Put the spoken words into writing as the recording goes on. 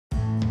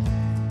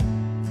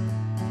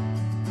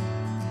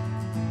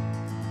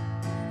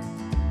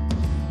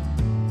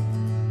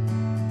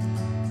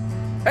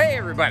Hey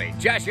everybody,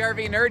 Josh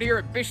RV Nerd here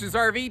at Bish's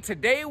RV,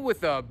 today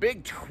with a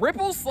big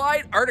triple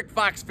slide Arctic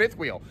Fox fifth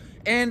wheel.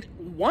 And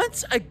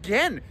once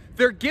again,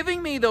 they're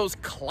giving me those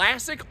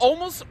classic,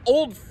 almost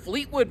old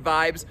Fleetwood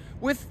vibes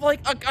with like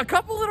a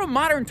couple little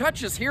modern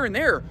touches here and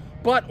there.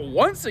 But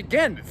once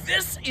again,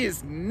 this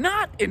is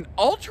not an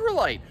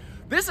ultralight.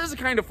 This is a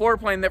kind of floor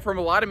plan that from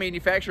a lot of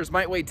manufacturers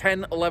might weigh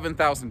 10,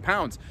 11,000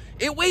 pounds.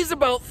 It weighs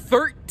about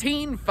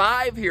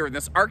 13.5 here in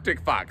this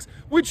Arctic Fox,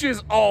 which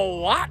is a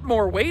lot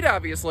more weight,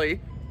 obviously,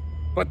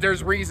 but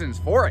there's reasons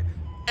for it.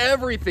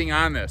 Everything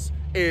on this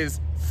is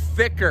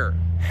thicker,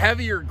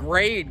 heavier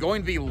grade,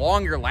 going to be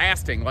longer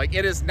lasting. Like,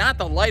 it is not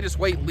the lightest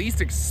weight, least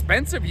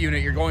expensive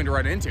unit you're going to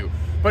run into.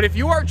 But if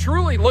you are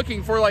truly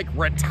looking for like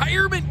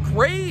retirement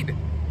grade,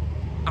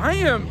 I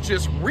am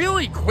just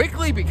really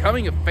quickly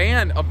becoming a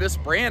fan of this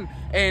brand,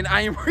 and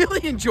I am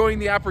really enjoying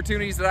the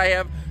opportunities that I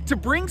have to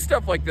bring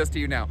stuff like this to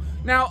you now.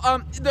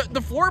 Now,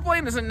 the floor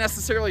plan isn't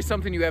necessarily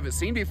something you haven't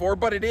seen before,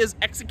 but it is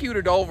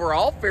executed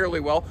overall fairly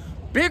well.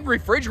 Big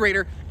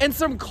refrigerator and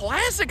some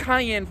classic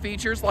high-end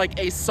features like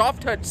a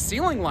soft touch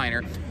ceiling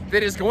liner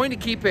that is going to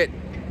keep it,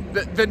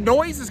 the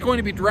noise is going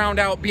to be drowned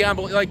out beyond,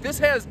 like this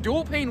has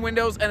dual pane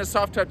windows and a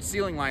soft touch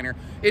ceiling liner.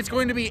 It's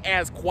going to be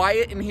as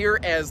quiet in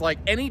here as like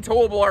any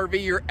towable RV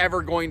you're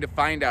ever going to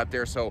find out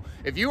there. So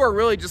if you are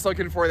really just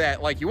looking for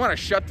that, like you want to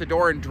shut the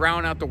door and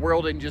drown out the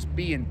world and just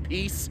be in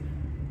peace,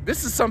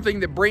 this is something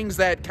that brings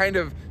that kind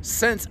of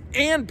sense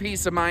and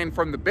peace of mind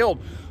from the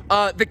build.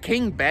 The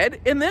king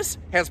bed in this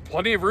has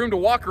plenty of room to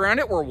walk around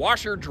it. We're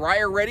washer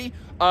dryer ready.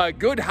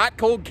 Good hot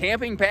cold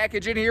camping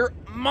package in here.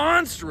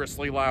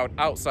 Monstrously loud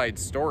outside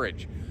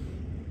storage.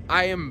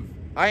 I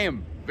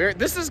am very,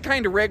 this is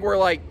kind of rig where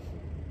like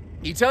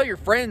you tell your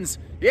friends,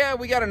 yeah,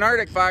 we got an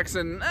Arctic Fox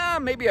and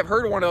maybe I've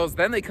heard of one of those.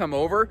 Then they come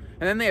over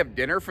and then they have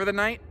dinner for the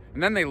night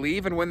and then they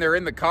leave. And when they're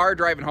in the car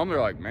driving home, they're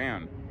like,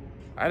 man,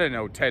 I didn't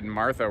know Ted and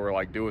Martha were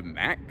like doing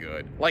that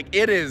good. Like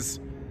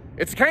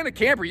it's the kind of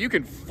camper you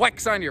can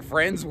flex on your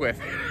friends with.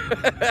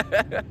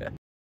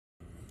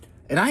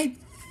 And I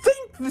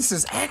think this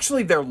is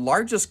actually their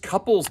largest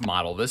couples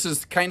model. This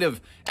is kind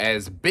of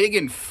as big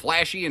and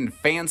flashy and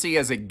fancy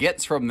as it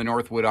gets from the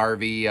Northwood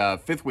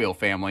RV fifth wheel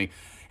family.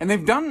 And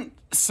they've done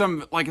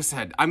some, like I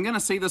said, I'm going to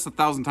say this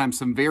 1,000 times,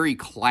 some very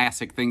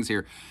classic things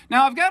here.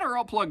 Now, I've got her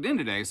all plugged in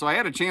today, so I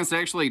had a chance to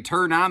actually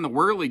turn on the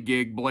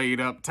whirligig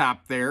blade up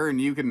top there, and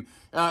you can,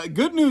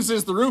 good news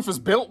is the roof is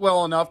built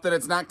well enough that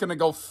it's not going to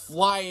go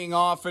flying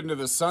off into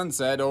the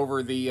sunset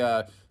over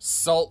the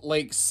Salt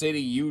Lake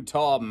City,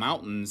 Utah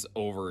mountains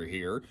over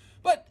here,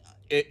 but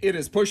it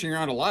is pushing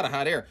around a lot of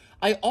hot air.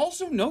 I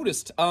also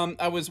noticed, when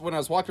I was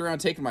walking around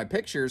taking my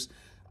pictures,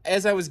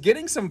 as I was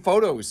getting some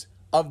photos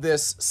of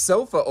this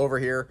sofa over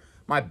here,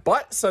 my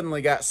butt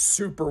suddenly got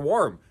super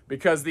warm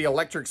because the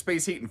electric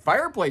space heat and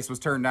fireplace was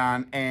turned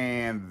on,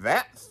 and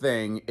that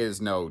thing is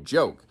no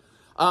joke.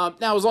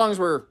 Now, as long as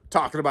we're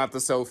talking about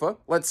the sofa,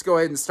 let's go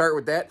ahead and start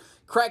with that.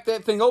 Crack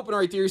that thing open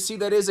right there. You see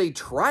that is a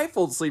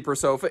tri-fold sleeper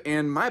sofa,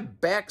 and my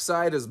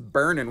backside is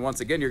burning. Once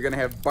again, you're going to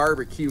have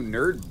barbecue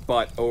nerd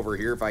butt over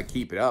here if I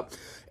keep it up.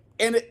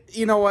 And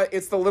you know what?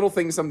 It's the little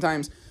things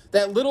sometimes.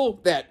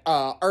 That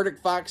Arctic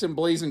Fox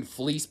emblazoned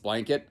fleece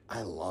blanket.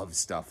 I love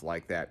stuff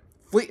like that.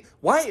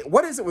 Why?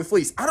 What is it with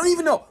fleece? I don't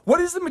even know.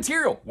 What is the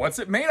material? What's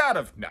it made out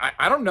of?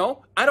 I don't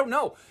know. I don't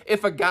know.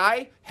 If a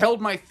guy held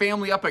my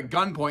family up at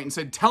gunpoint and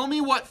said, tell me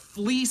what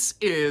fleece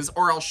is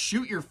or I'll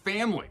shoot your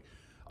family.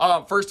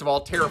 First of all,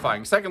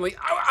 terrifying. Secondly,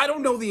 I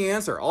don't know the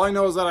answer. All I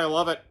know is that I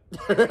love it.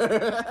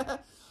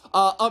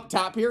 Up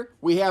top here,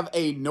 we have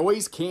a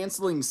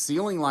noise-canceling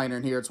ceiling liner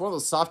in here. It's one of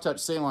those soft-touch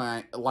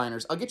ceiling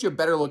liners. I'll get you a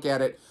better look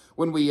at it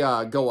when we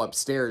go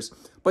upstairs.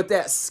 But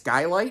that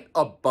skylight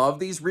above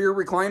these rear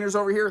recliners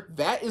over here,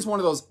 that is one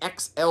of those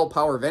XL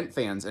power vent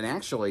fans. And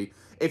actually,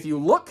 if you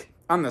look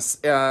on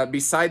the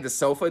beside the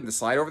sofa and the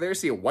slide over there,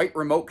 see a white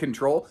remote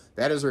control?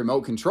 That is a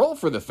remote control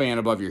for the fan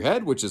above your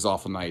head, which is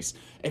awful nice.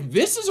 And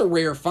this is a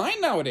rare find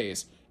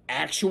nowadays.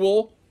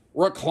 Actual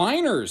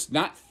recliners,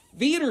 not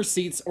theater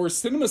seats or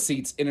cinema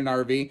seats in an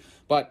RV,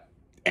 but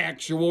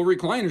actual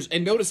recliners.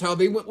 And notice how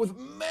they went with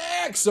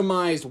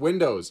maximized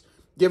windows,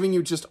 giving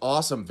you just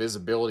awesome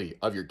visibility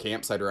of your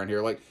campsite around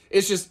here. Like,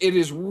 it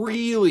is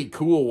really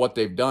cool what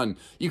they've done.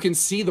 You can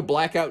see the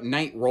blackout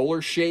night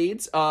roller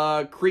shades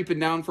creeping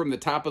down from the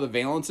top of the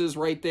valances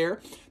right there.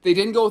 They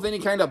didn't go with any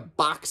kind of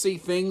boxy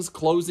things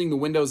closing the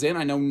windows in.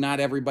 I know not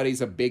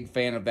everybody's a big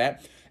fan of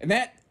that. And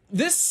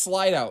this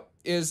slide out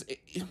is,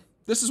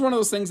 this is one of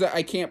those things that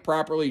I can't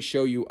properly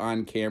show you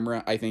on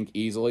camera, I think,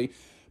 easily.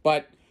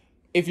 But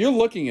if you're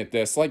looking at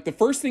this, like the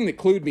first thing that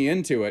clued me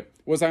into it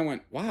was I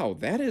went, wow,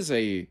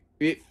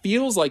 it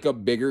feels like a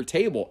bigger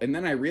table. And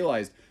then I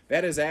realized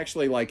that is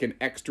actually like an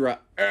extra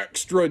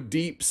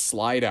deep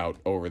slide out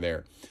over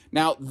there.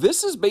 Now,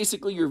 this is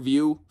basically your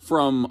view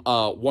from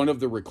one of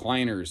the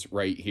recliners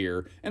right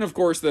here. And of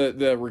course, the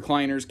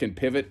recliners can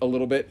pivot a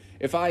little bit.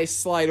 If I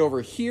slide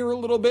over here a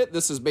little bit,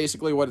 this is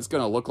basically what it's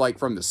going to look like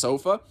from the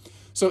sofa.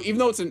 So even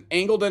though it's an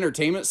angled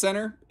entertainment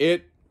center,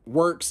 it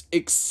works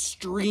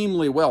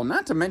extremely well.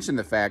 Not to mention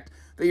the fact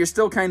but you're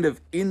still kind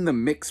of in the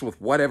mix with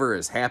whatever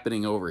is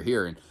happening over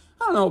here. And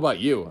I don't know about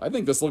you, I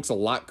think this looks a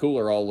lot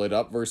cooler all lit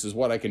up versus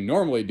what I can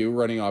normally do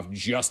running off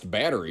just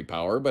battery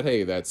power, but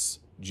hey, that's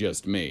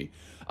just me.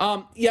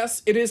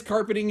 Yes, it is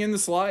carpeting in the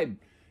slide.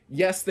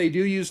 Yes, they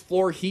do use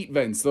floor heat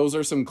vents. Those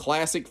are some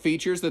classic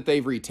features that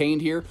they've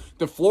retained here.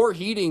 The floor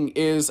heating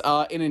is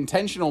an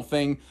intentional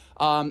thing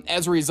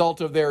as a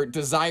result of their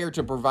desire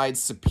to provide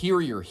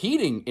superior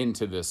heating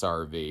into this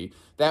RV.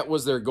 That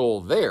was their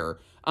goal there.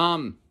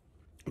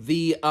 What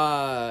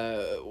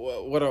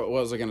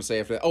was I going to say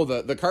after that? Oh,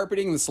 the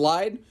carpeting, the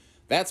slide.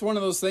 That's one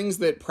of those things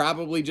that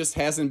probably just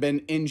hasn't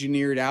been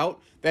engineered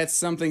out. That's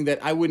something that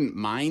I wouldn't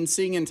mind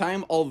seeing in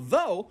time,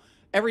 although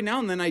every now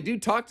and then I do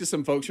talk to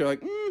some folks who are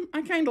like,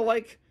 I kind of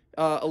like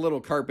a little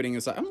carpeting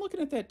inside. I'm looking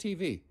at that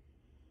TV.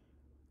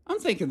 I'm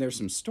thinking there's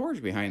some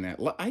storage behind that.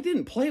 I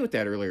didn't play with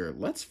that earlier.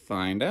 Let's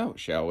find out,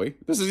 shall we?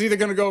 This is either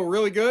going to go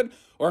really good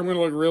or I'm going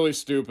to look really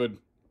stupid.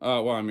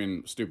 Well, I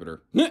mean,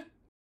 stupider.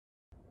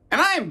 And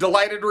I am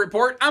delighted to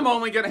report I'm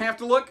only going to have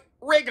to look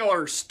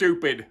regular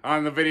stupid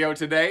on the video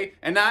today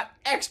and not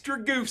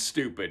extra goof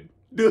stupid.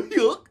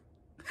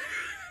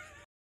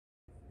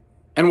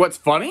 And what's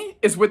funny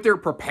is with their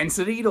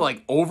propensity to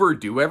like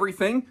overdo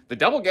everything, the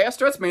double gas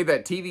struts made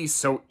that TV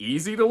so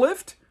easy to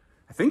lift.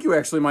 I think you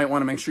actually might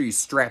want to make sure you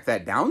strap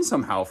that down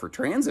somehow for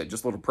transit.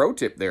 Just a little pro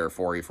tip there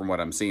for you from what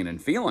I'm seeing and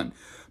feeling.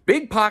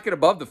 Big pocket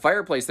above the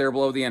fireplace there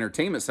below the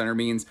entertainment center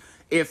means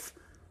if,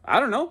 I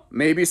don't know,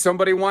 maybe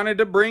somebody wanted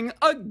to bring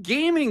a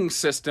gaming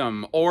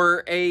system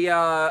or a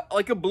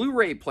like a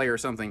Blu-ray player or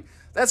something.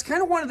 That's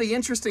kind of one of the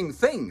interesting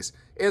things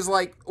is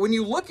like when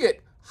you look at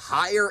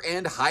higher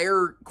and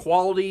higher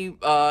quality,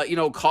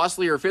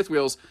 costlier fifth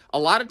wheels, a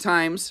lot of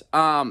times,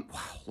 wow,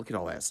 look at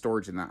all that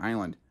storage in that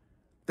island.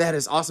 That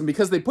is awesome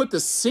because they put the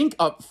sink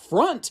up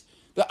front.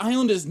 The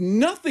island is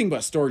nothing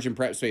but storage and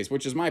prep space,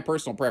 which is my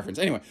personal preference.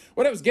 Anyway,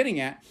 what I was getting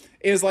at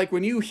is like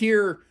when you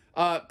hear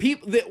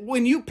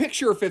when you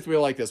picture a fifth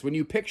wheel like this, when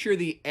you picture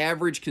the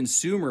average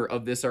consumer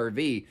of this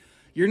RV,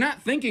 you're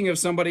not thinking of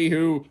somebody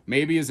who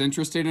maybe is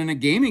interested in a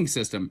gaming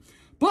system,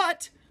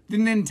 but the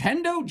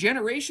Nintendo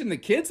generation, the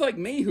kids like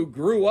me who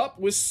grew up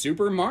with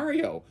Super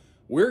Mario,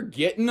 we're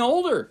getting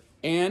older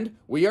and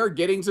we are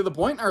getting to the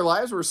point in our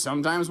lives where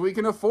sometimes we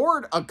can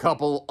afford a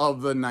couple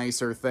of the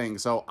nicer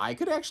things. So I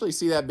could actually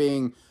see that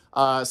being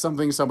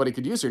something somebody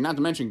could use here. Not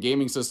to mention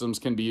gaming systems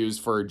can be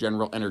used for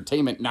general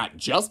entertainment, not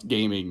just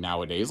gaming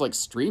nowadays, like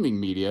streaming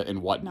media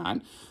and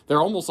whatnot.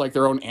 They're almost like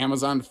their own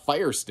Amazon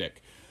Fire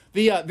Stick.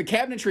 The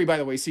cabinetry, by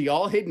the way, see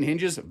all hidden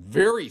hinges,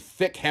 very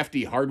thick,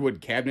 hefty hardwood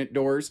cabinet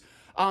doors.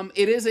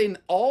 It is an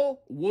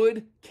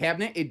all-wood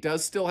cabinet. It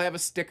does still have a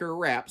sticker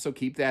wrap, so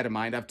keep that in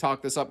mind. I've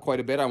talked this up quite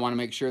a bit. I want to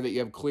make sure that you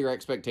have clear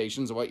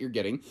expectations of what you're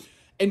getting.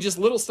 And just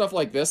little stuff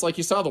like this, like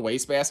you saw the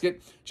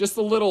wastebasket, just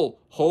the little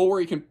hole where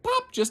you can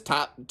pop, just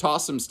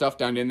toss some stuff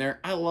down in there.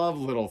 I love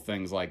little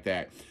things like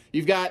that.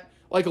 You've got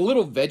like a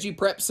little veggie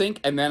prep sink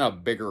and then a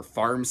bigger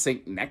farm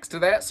sink next to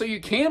that. So you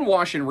can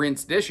wash and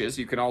rinse dishes.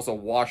 You can also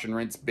wash and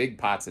rinse big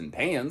pots and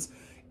pans.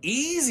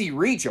 Easy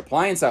reach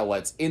appliance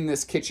outlets in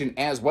this kitchen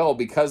as well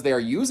because they are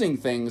using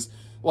things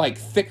like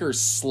thicker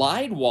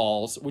slide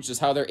walls, which is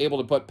how they're able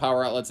to put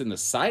power outlets in the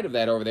side of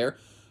that over there.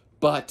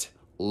 But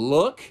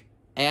look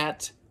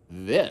at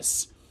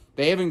this.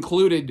 They have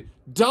included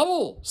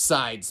double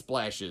side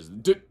splashes.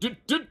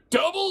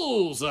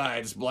 Double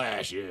side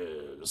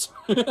splashes.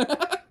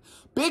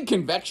 Big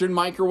convection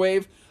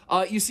microwave.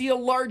 You see a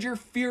larger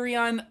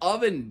Furrion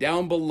oven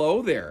down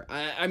below there.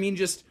 I mean,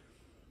 just...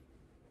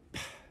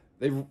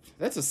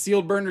 that's a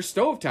sealed burner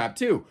stovetop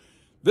too.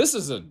 This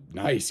is a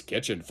nice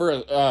kitchen.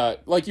 For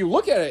like you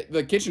look at it,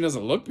 the kitchen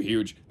doesn't look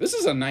huge. This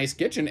is a nice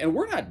kitchen and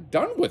we're not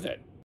done with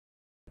it.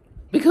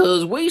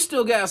 Because we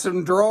still got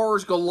some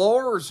drawers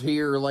galores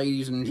here,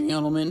 ladies and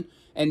gentlemen.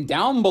 And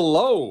down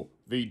below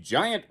the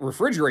giant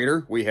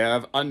refrigerator, we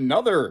have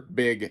another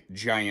big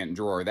giant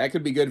drawer. That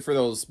could be good for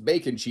those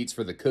bacon sheets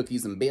for the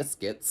cookies and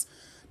biscuits.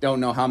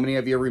 Don't know how many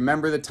of you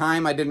remember the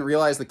time I didn't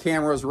realize the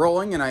camera was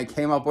rolling and I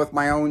came up with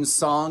my own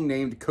song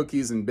named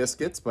Cookies and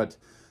Biscuits, but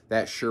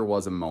that sure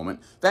was a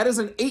moment. That is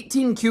an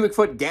 18 cubic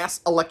foot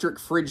gas electric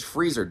fridge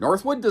freezer.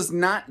 Northwood does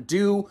not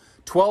do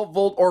 12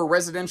 volt or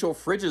residential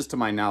fridges to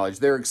my knowledge.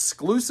 They're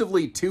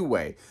exclusively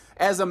two-way.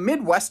 As a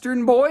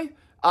Midwestern boy,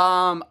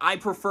 I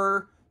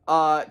prefer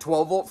 12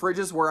 volt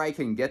fridges where I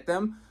can get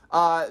them.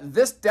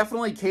 This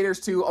definitely caters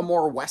to a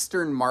more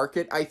Western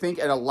market, I think,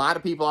 and a lot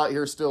of people out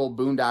here still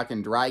boondock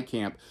and dry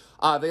camp.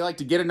 They like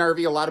to get an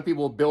RV. A lot of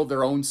people build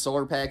their own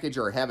solar package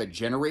or have a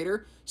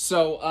generator.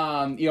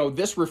 So,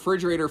 this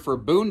refrigerator for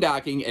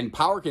boondocking and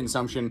power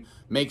consumption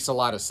makes a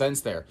lot of sense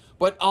there.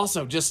 But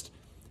also just,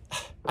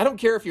 I don't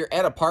care if you're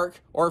at a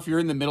park or if you're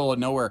in the middle of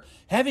nowhere,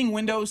 having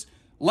windows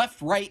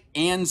left, right,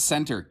 and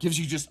center gives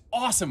you just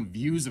awesome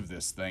views of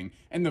this thing.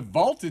 And the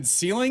vaulted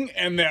ceiling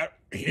and that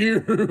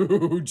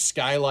huge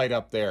skylight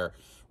up there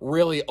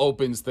really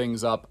opens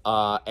things up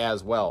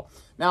as well.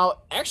 Now,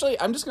 actually,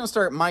 I'm just going to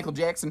start Michael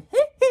Jackson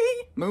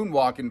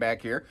moonwalking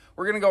back here.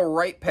 We're going to go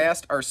right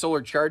past our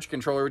solar charge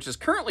controller, which is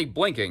currently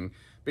blinking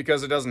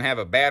because it doesn't have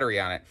a battery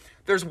on it.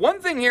 There's one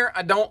thing here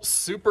I don't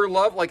super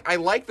love. Like, I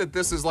like that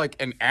this is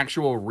like an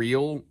actual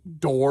real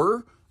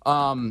door.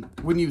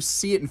 When you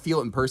see it and feel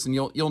it in person,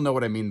 you'll know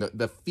what I mean.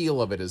 The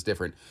feel of it is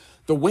different.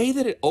 The way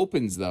that it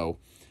opens, though,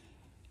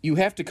 you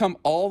have to come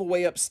all the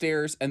way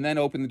upstairs and then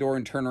open the door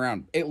and turn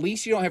around. At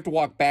least you don't have to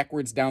walk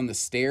backwards down the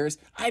stairs.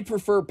 I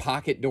prefer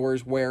pocket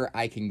doors where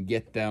I can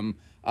get them.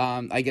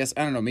 I guess,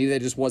 I don't know, maybe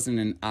that just wasn't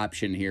an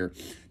option here.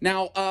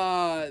 Now,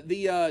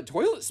 the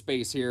toilet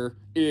space here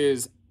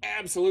is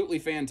absolutely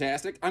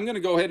fantastic. I'm going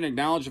to go ahead and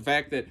acknowledge the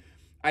fact that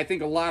I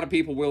think a lot of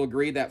people will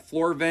agree that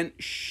floor vent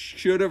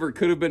should have or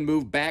could have been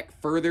moved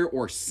back further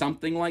or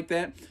something like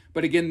that.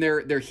 But again,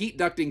 their heat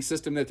ducting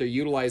system that they're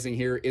utilizing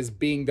here is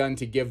being done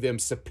to give them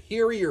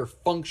superior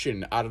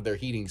function out of their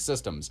heating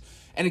systems.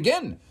 And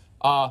again,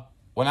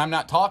 when I'm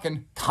not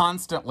talking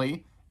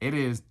constantly, it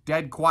is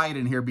dead quiet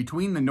in here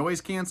between the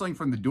noise canceling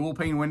from the dual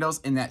pane windows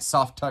and that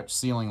soft touch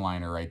ceiling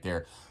liner right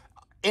there.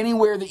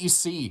 Anywhere that you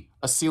see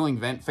a ceiling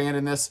vent fan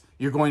in this,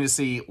 you're going to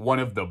see one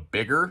of the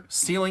bigger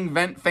ceiling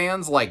vent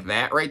fans like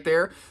that right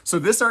there. So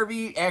this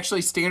RV,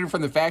 actually standard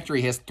from the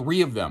factory, has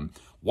 3 of them.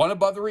 One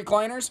above the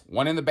recliners,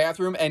 one in the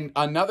bathroom, and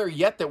another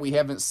yet that we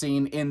haven't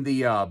seen in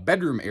the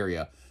bedroom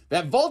area.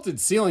 That vaulted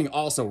ceiling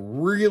also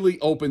really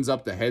opens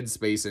up the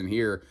headspace in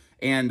here.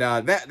 And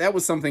that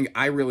was something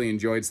I really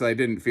enjoyed, so I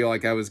didn't feel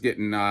like I was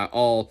getting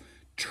all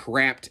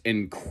trapped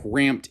and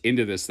cramped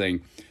into this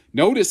thing.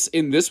 Notice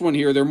in this one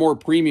here, they're more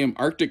premium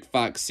Arctic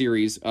Fox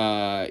series.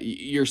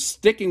 You're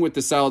sticking with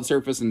the solid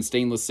surface and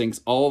stainless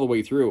sinks all the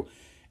way through.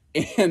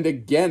 And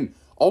again,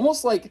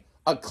 almost like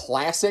a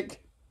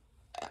classic,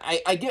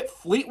 I get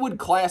Fleetwood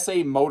Class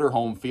A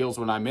motorhome feels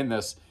when I'm in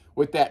this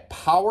with that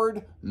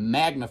powered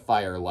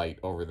magnifier light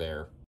over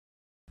there.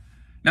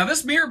 Now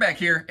this mirror back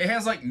here, it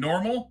has like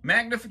normal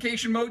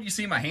magnification mode. You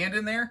see my hand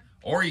in there?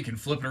 Or you can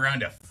flip it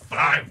around to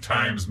 5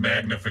 times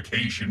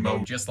magnification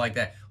mode. Just like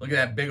that. Look at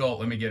that big old,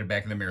 let me get it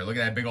back in the mirror. Look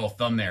at that big old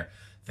thumb there.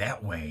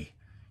 That way,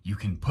 you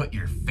can put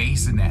your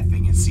face in that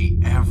thing and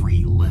see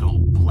every little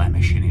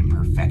blemish and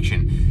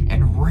imperfection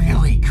and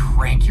really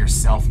crank your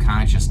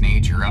self-conscious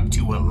nature up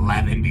to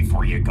 11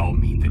 before you go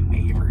meet the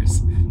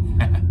neighbors.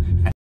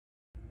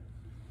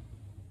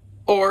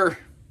 Or,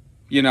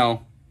 you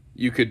know,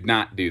 you could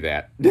not do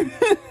that.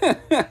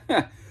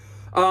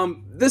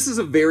 This is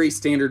a very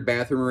standard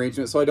bathroom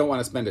arrangement, so I don't want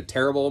to spend a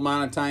terrible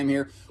amount of time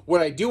here.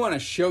 What I do want to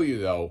show you,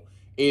 though,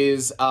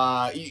 is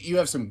you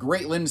have some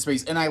great linen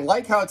space, and I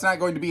like how it's not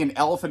going to be an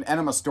elephant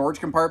enema storage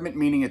compartment,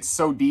 meaning it's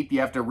so deep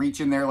you have to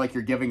reach in there like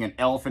you're giving an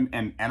elephant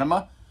an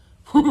enema.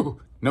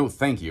 Whew, no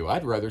thank you.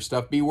 I'd rather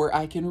stuff be where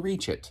I can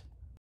reach it.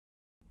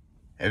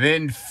 And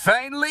then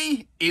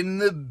finally, in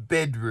the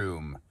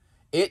bedroom.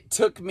 It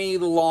took me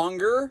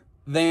longer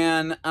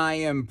than I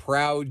am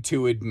proud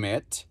to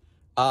admit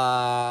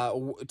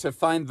to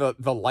find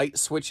the light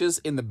switches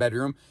in the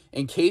bedroom.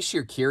 In case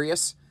you're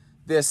curious,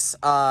 this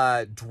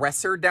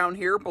dresser down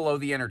here below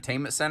the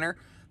entertainment center,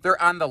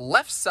 they're on the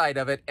left side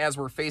of it as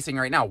we're facing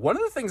right now. One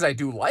of the things I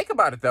do like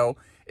about it, though,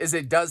 is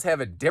it does have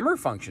a dimmer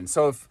function.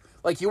 So if,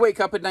 like, you wake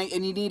up at night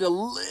and you need a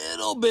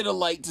little bit of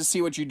light to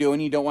see what you're doing,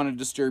 you don't want to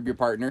disturb your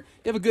partner,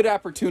 you have a good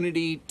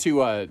opportunity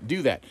to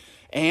do that.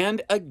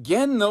 And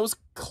again, those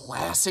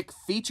classic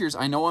features.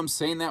 I know I'm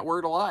saying that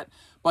word a lot,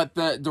 but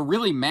the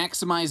really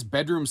maximized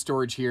bedroom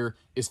storage here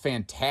is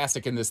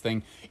fantastic in this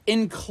thing,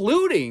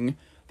 including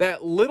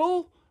that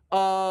little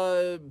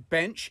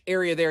bench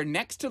area there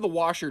next to the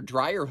washer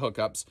dryer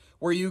hookups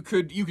where you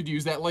could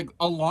use that like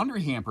a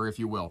laundry hamper, if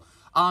you will.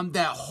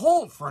 That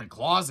whole front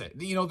closet,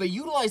 you know, they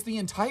utilize the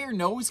entire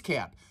nose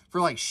cap for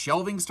like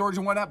shelving storage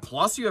and whatnot.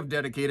 Plus you have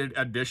dedicated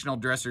additional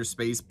dresser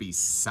space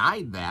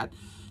beside that.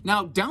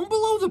 Now down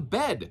below the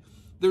bed,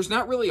 there's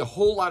not really a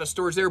whole lot of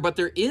storage there, but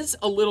there is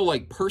a little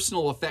like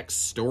personal effects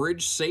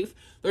storage safe.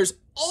 There's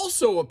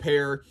also a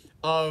pair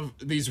of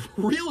these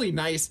really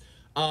nice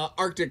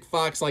Arctic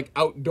Fox like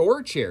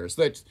outdoor chairs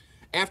that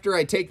after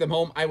I take them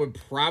home, I would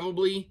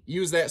probably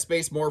use that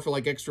space more for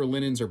like extra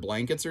linens or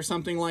blankets or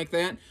something like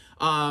that.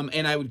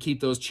 And I would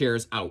keep those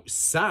chairs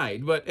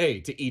outside, but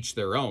hey, to each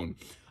their own.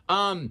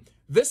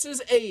 This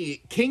is a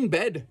king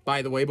bed,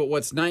 by the way, but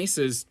what's nice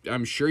is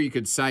I'm sure you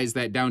could size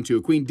that down to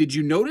a queen. Did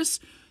you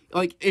notice,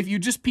 like, if you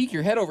just peek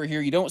your head over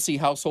here, you don't see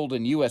household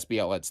and USB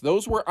outlets.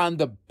 Those were on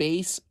the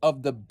base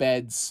of the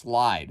bed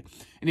slide.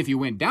 And if you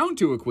went down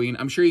to a queen,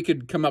 I'm sure you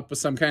could come up with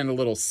some kind of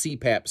little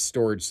CPAP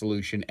storage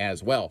solution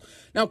as well.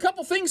 Now, a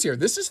couple things here.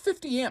 This is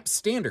 50 amps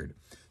standard.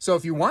 So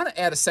if you want to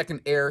add a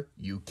second air,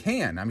 you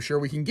can. I'm sure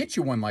we can get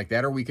you one like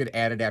that, or we could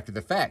add it after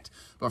the fact.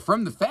 But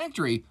from the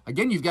factory,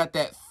 again, you've got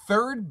that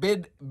third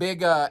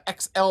big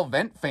XL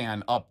vent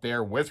fan up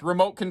there with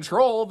remote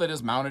control that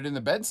is mounted in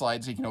the bed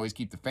slide, so you can always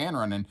keep the fan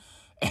running.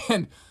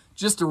 And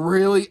just to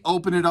really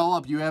open it all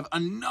up, you have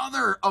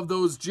another of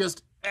those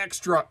just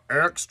extra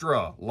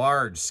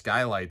large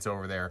skylights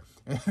over there.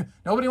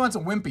 Nobody wants a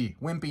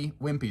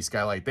wimpy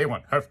skylight. They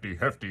want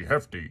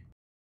hefty.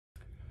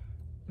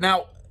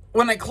 Now,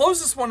 when I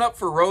close this one up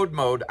for road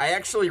mode, I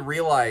actually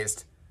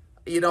realized,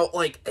 you know,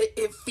 like,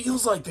 it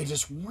feels like they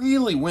just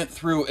really went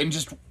through and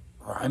just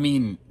I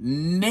mean,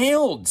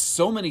 nailed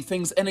so many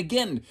things. And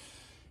again,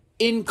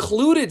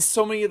 included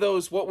so many of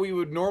those what we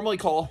would normally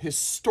call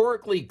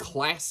historically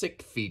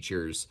classic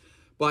features,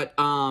 but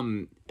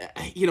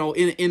you know,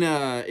 in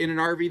an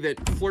RV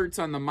that flirts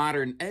on the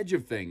modern edge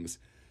of things.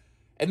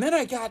 And then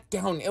I got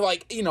down,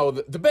 like, you know,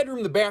 the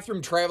bedroom, the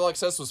bathroom, travel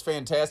access was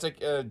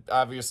fantastic.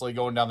 Obviously,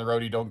 going down the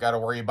road, you don't got to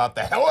worry about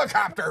the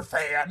helicopter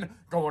fan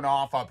going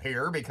off up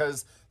here,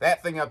 because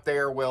that thing up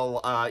there will,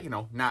 you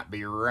know, not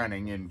be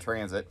running in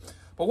transit.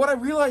 But what I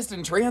realized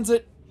in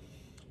transit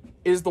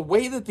is the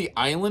way that the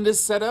island is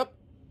set up,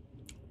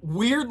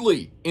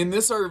 weirdly, in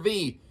this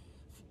RV,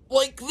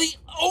 like the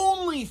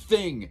only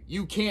thing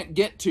you can't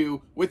get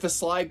to with the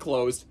slide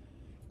closed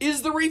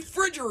is the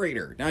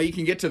refrigerator. Now you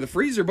can get to the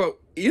freezer, but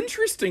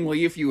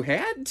interestingly, if you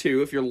had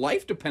to, if your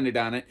life depended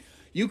on it,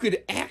 you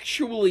could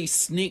actually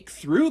sneak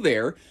through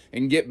there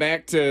and get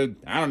back to,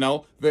 I don't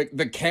know,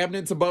 the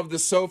cabinets above the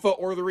sofa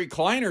or the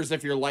recliners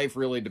if your life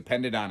really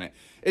depended on it.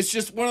 It's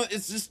just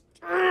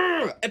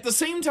at the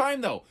same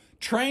time though,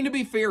 trying to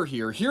be fair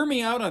here, hear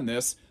me out on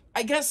this.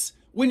 I guess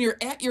when you're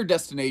at your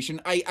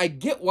destination, I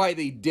get why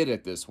they did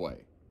it this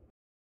way.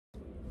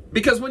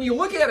 Because when you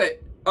look at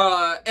it,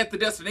 at the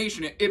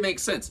destination, it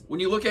makes sense.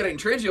 When you look at it in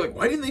transit, you're like,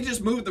 why didn't they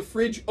just move the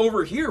fridge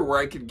over here where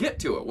I could get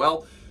to it?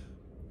 Well,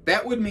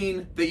 that would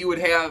mean that you would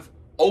have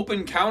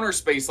open counter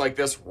space like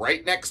this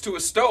right next to a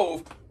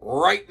stove,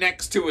 right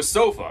next to a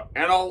sofa.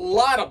 And a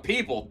lot of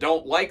people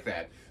don't like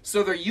that.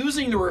 So they're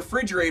using the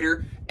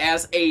refrigerator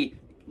as a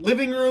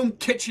living room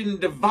kitchen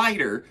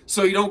divider,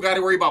 so you don't got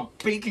to worry about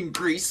bacon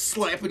grease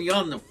slapping you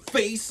on the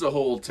face the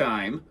whole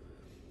time.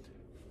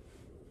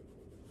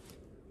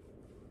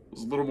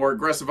 Was a little more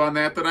aggressive on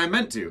that than I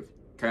meant to.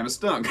 Kind of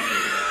stung.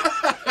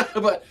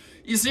 But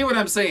you see what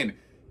I'm saying?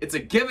 It's a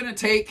give and a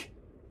take.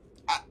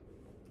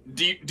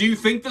 Do you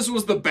think this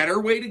was the better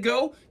way to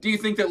go? Do you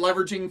think that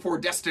leveraging for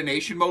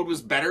destination mode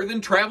was better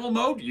than travel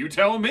mode? You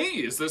tell me.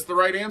 Is this the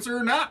right answer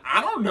or not?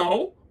 I don't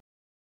know.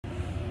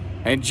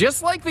 And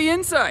just like the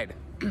inside,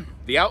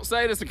 the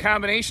outside is a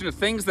combination of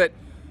things that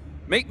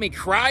make me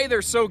cry,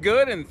 they're so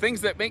good, and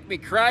things that make me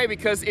cry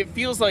because it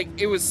feels like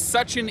it was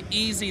such an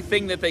easy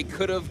thing that they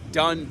could have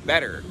done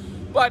better.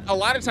 But a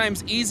lot of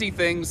times easy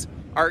things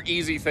are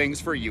easy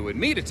things for you and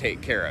me to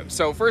take care of.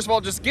 So first of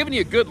all, just giving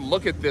you a good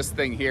look at this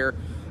thing here.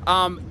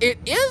 It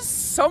is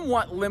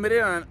somewhat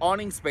limited on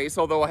awning space,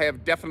 although I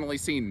have definitely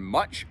seen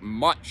much,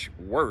 much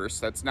worse.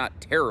 That's not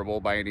terrible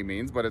by any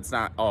means, but it's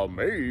not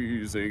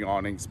amazing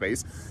awning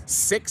space.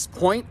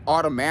 6-point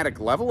automatic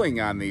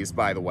leveling on these,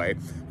 by the way.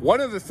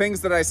 One of the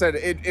things that I said,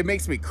 it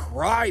makes me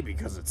cry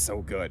because it's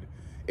so good,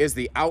 is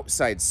the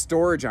outside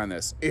storage on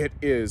this. It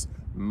is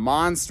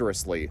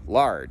monstrously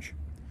large.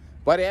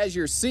 But as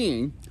you're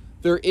seeing,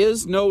 there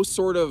is no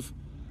sort of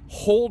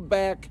hold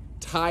back,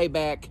 tie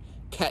back,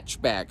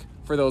 catch back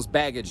for those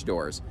baggage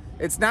doors.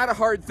 It's not a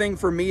hard thing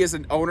for me as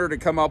an owner to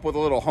come up with a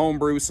little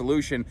homebrew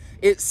solution.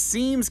 It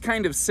seems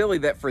kind of silly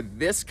that for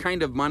this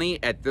kind of money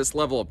at this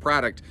level of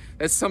product,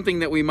 that's something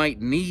that we might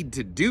need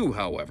to do,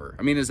 however.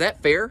 I mean, is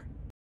that fair?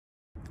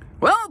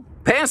 Well,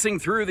 passing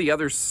through the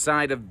other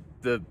side of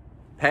the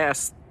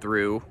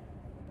pass-through,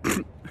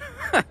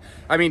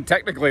 I mean,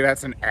 technically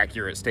that's an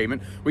accurate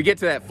statement. We get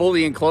to that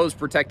fully enclosed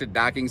protected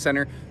docking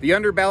center. The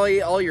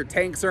underbelly, all your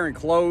tanks are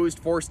enclosed,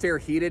 forced air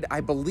heated.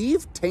 I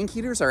believe tank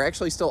heaters are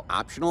actually still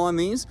optional on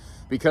these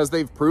because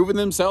they've proven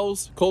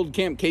themselves cold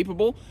camp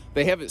capable.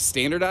 They haven't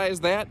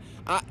standardized that.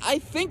 I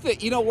think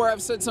that, you know, where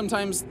I've said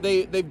sometimes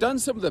they've done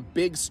some of the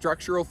big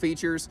structural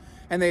features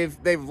and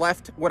they've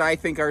left what I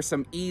think are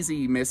some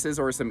easy misses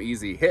or some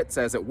easy hits,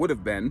 as it would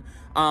have been,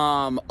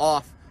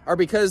 off, are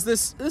because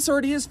this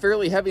already is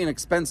fairly heavy and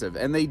expensive,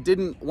 and they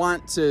didn't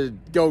want to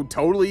go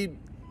totally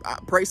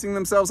pricing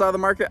themselves out of the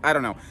market. I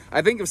don't know.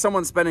 I think if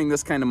someone's spending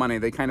this kind of money,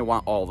 they kind of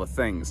want all the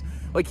things.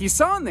 Like you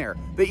saw in there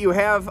that you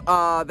have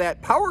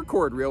that power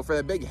cord reel for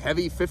that big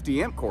heavy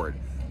 50 amp cord.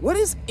 What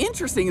is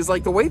interesting is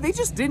like the way they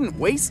just didn't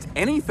waste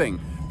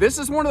anything. This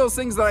is one of those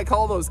things that I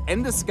call those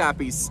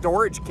endoscopy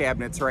storage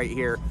cabinets right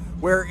here,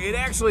 where it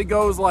actually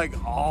goes like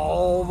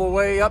all the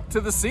way up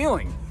to the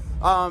ceiling.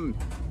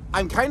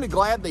 I'm kind of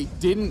glad they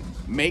didn't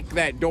make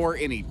that door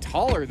any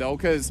taller though,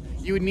 because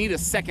you would need a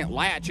second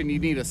latch and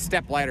you'd need a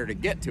step ladder to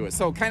get to it.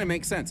 So it kind of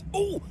makes sense.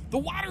 Oh, the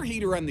water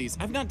heater on these.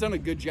 I've not done a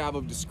good job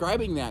of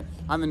describing that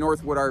on the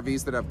Northwood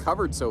RVs that I've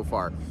covered so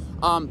far.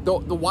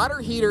 The water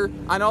heater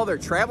on all their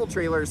travel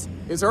trailers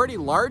is already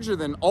larger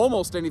than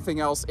almost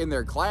anything else in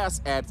their class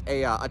at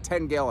a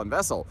 10-gallon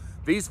vessel.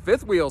 These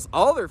fifth wheels,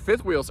 all their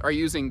fifth wheels are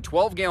using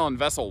 12-gallon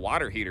vessel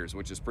water heaters,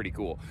 which is pretty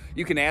cool.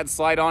 You can add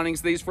slide awnings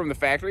to these from the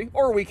factory,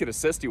 or we could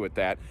assist you with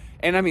that.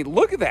 And I mean,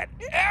 look at that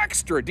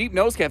extra deep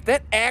nose cap.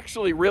 That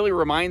actually really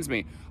reminds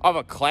me of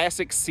a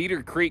classic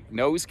Cedar Creek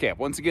nose cap.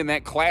 Once again,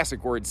 that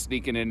classic word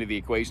sneaking into the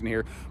equation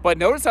here. But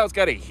notice how it's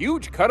got a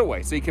huge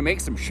cutaway, so you can make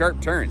some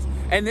sharp turns.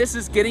 And this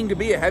is getting to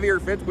be a heavier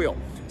fifth wheel.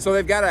 So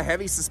they've got a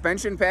heavy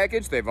suspension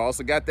package. They've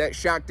also got that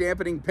shock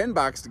dampening pin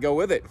box to go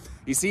with it.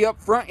 You see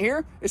up front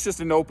here, it's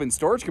just an open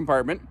storage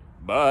compartment,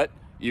 but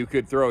You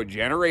could throw a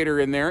generator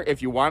in there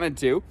if you wanted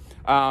to.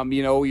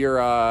 You know,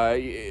 your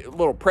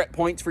little prep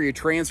points for your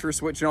transfer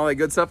switch and all that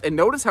good stuff. And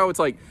notice how it's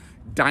like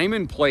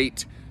diamond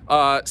plate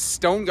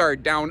stone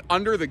guard down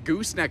under the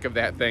gooseneck of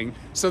that thing,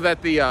 so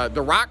that the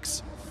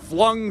rocks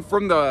flung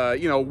from the,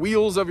 you know,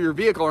 wheels of your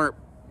vehicle aren't,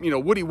 you know,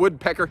 Woody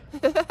Woodpecker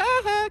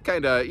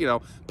kind of, you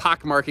know,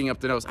 pock marking up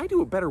the nose. I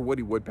do a better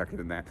Woody Woodpecker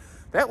than that.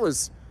 That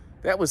was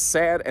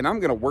sad, and I'm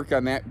going to work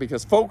on that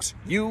because, folks,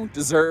 you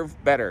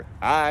deserve better.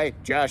 I,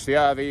 Josh the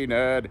RV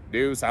nerd,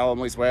 do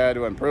solemnly swear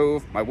to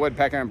improve my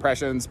woodpecker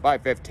impressions by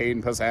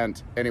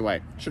 15%.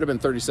 Anyway, should have been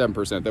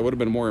 37%. That would have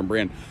been more in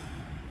brand.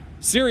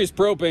 Serious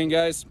propane,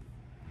 guys.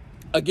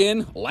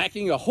 Again,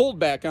 lacking a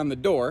holdback on the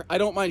door. I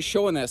don't mind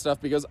showing that stuff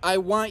because I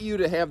want you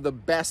to have the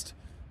best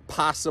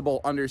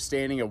possible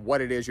understanding of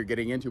what it is you're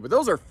getting into. But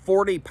those are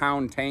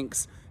 40-pound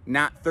tanks,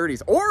 not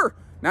 30s, or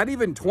not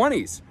even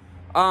 20s.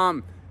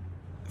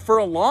 For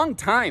a long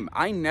time,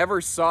 I never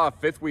saw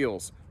fifth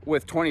wheels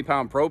with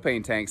 20-pound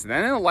propane tanks. And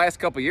then in the last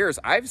couple of years,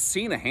 I've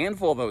seen a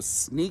handful of those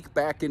sneak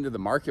back into the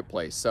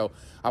marketplace. So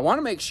I want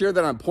to make sure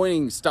that I'm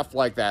pointing stuff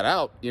like that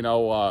out, you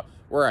know,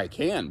 where I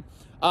can.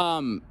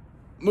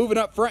 Moving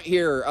up front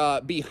here,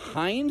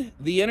 behind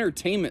the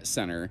entertainment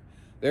center,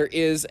 there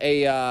is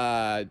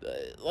a,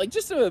 like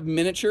just a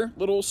miniature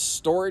little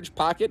storage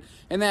pocket.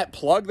 And that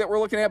plug that we're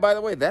looking at, by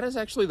the way, that is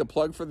actually the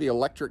plug for the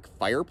electric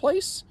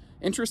fireplace,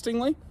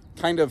 interestingly.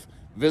 Kind of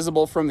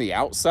visible from the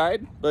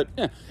outside, but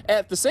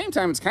at the same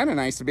time, it's kind of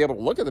nice to be able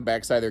to look at the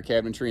backside of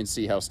their cabinetry and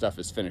see how stuff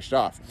is finished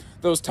off.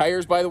 Those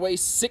tires, by the way,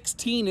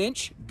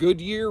 16-inch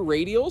Goodyear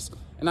radials.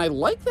 And I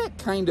like that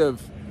kind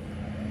of,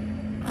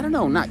 I don't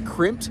know, not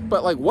crimped,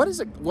 but like, what is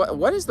it?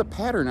 What is the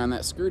pattern on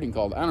that skirting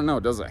called? I don't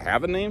know. Does it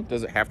have a name?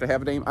 Does it have to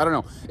have a name? I don't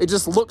know. It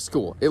just looks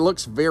cool. It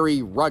looks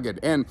very rugged.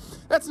 And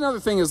that's another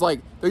thing is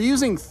like, they're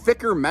using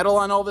thicker metal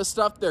on all this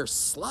stuff. Their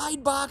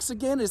slide box,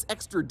 again, is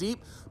extra deep.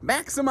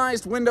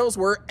 Maximized windows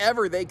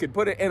wherever they could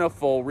put it, in a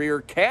full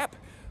rear cap.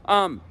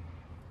 A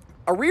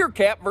rear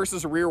cap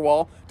versus a rear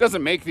wall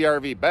doesn't make the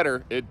RV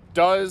better. It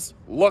does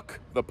look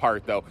the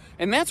part, though.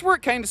 And that's where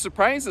it kind of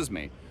surprises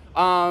me.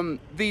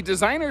 The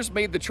designers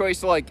made the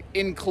choice to like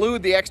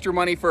include the extra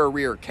money for a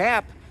rear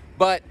cap,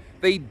 but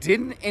they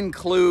didn't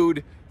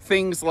include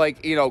things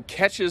like, you know,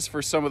 catches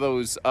for some of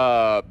those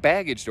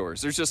baggage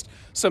doors. There's just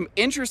some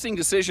interesting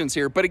decisions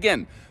here. But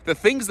again, the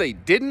things they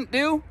didn't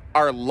do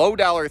are low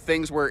dollar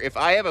things where if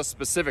I have a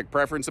specific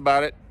preference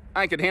about it,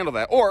 I could handle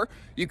that. Or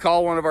you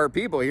call one of our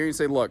people here and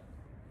say, look,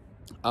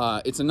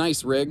 it's a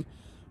nice rig.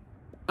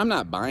 I'm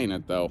not buying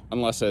it though,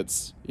 unless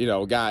it's, you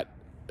know, got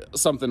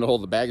something to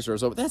hold the baggage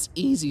doors over. That's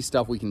easy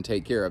stuff we can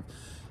take care of.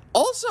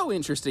 Also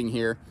interesting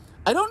here,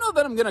 I don't know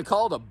that I'm gonna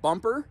call it a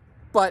bumper,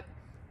 but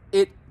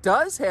it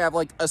does have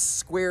like a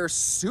square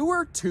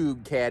sewer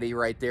tube caddy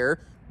right there,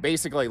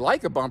 basically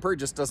like a bumper,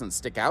 just doesn't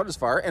stick out as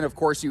far. And of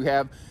course you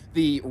have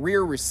the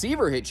rear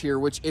receiver hitch here,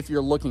 which if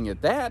you're looking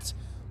at that,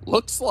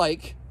 looks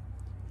like,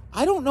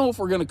 I don't know if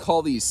we're gonna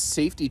call these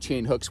safety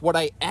chain hooks. What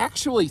I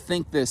actually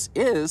think this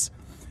is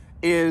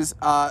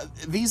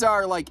these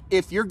are like,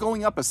 if you're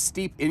going up a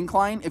steep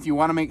incline, if you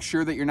want to make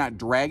sure that you're not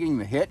dragging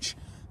the hitch,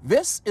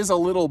 this is a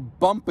little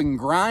bump and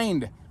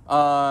grind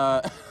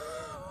bar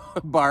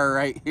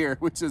right here,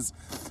 which is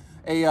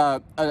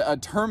a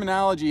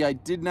terminology I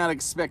did not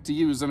expect to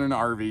use in an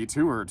RV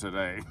tour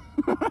today.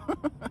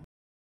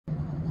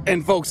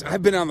 And folks,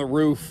 I've been on the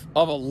roof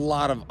of a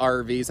lot of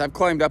RVs. I've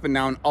climbed up and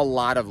down a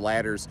lot of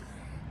ladders.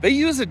 They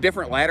use a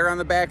different ladder on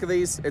the back of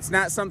these. It's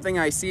not something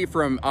I see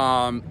from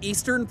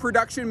Eastern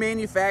production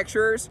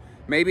manufacturers.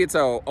 Maybe it's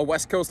a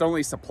West Coast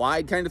only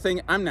supplied kind of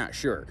thing. I'm not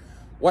sure.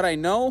 What I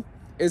know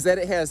is that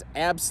it has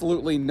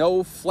absolutely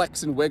no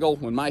flex and wiggle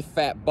when my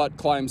fat butt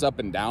climbs up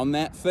and down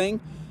that thing.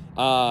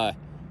 I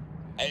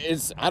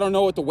don't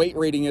know what the weight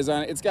rating is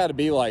on it. It's got to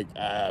be like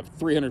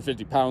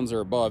 350 pounds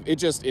or above. It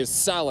just is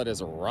solid as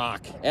a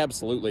rock.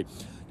 Absolutely.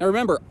 Now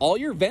remember, all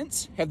your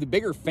vents have the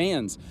bigger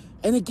fans.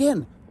 And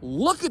again,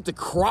 look at the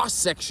cross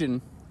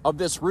section of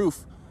this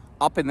roof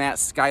up in that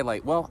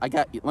skylight. Well, I'm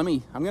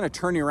gonna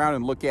turn you around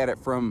and look at it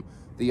from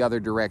the other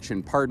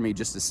direction. Pardon me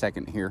just a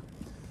second here.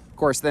 Of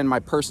course, then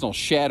my personal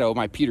shadow,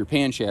 my Peter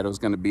Pan shadow, is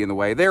gonna be in the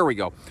way. There we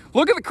go.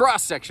 Look at the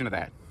cross section of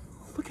that.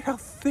 Look at how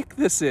thick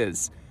this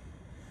is.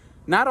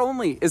 Not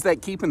only is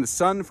that keeping the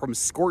sun from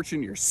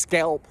scorching your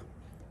scalp,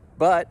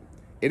 but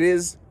it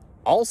is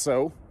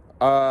also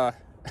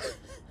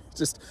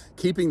just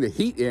keeping the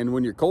heat in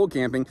when you're cold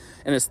camping.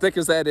 And as thick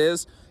as that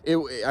is,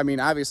 I mean,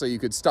 obviously you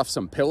could stuff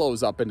some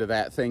pillows up into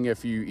that thing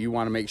if you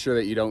want to make sure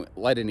that you don't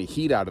let any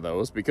heat out of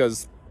those,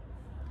 because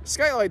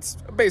skylight's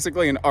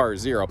basically an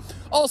R0.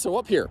 Also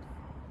up here,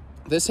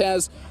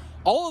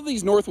 all of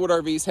these Northwood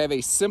RVs have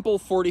a simple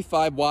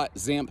 45-watt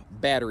ZAMP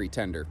battery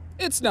tender.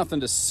 It's nothing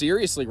to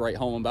seriously write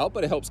home about,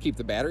 but it helps keep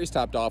the batteries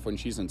topped off when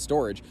she's in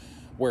storage.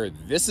 Where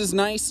this is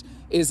nice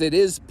is it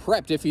is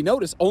prepped. If you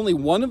notice, only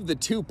one of the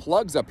two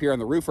plugs up here on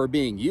the roof are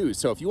being used.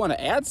 So if you want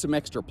to add some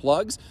extra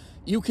plugs,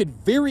 you could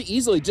very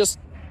easily just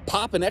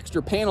pop an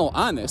extra panel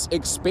on this,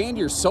 expand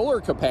your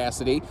solar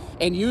capacity,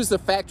 and use the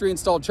factory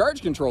installed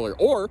charge controller.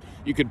 Or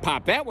you could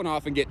pop that one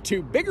off and get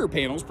 2 bigger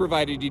panels,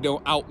 provided you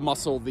don't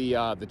outmuscle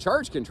the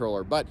charge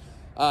controller. But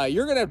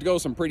you're gonna have to go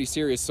some pretty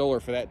serious solar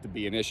for that to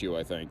be an issue,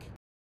 I think.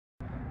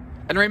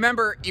 And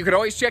remember, you can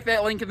always check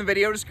that link in the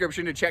video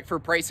description to check for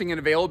pricing and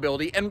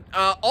availability. And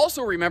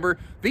also remember,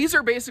 these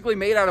are basically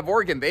made out of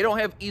Oregon. They don't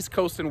have East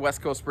Coast and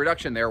West Coast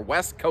production. They're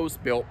West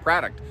Coast built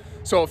product.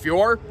 So if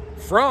you're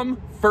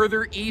from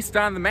further east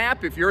on the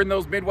map, if you're in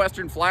those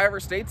Midwestern flyover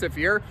states, if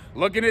you're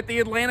looking at the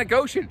Atlantic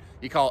Ocean,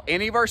 you call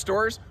any of our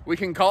stores. We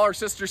can call our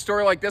sister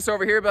store like this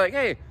over here and be like,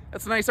 hey,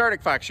 that's a nice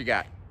Arctic Fox you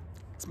got.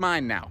 It's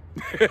mine now.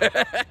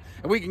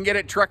 And we can get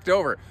it trucked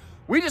over.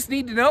 We just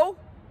need to know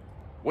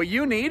what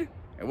you need,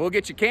 and we'll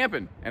get you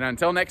camping. And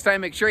until next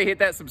time, make sure you hit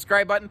that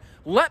subscribe button.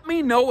 Let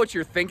me know what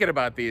you're thinking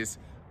about these.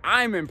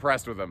 I'm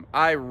impressed with them.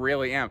 I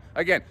really am.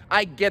 Again,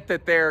 I get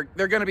that they're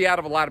gonna be out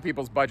of a lot of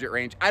people's budget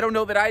range. I don't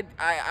know that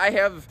I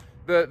have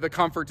the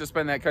comfort to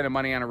spend that kind of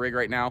money on a rig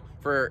right now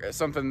for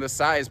something this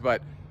size,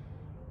 but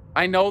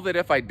I know that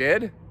if I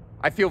did,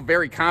 I feel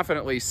very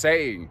confidently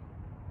saying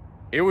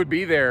it would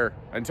be there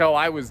until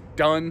I was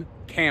done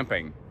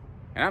camping.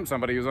 And I'm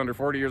somebody who's under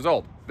 40 years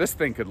old. This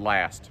thing could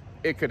last.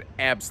 It could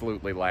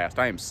absolutely last.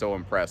 I am so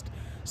impressed.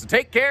 So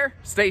take care,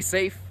 stay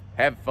safe,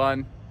 have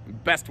fun.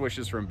 Best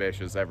wishes from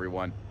Bishes,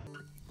 everyone.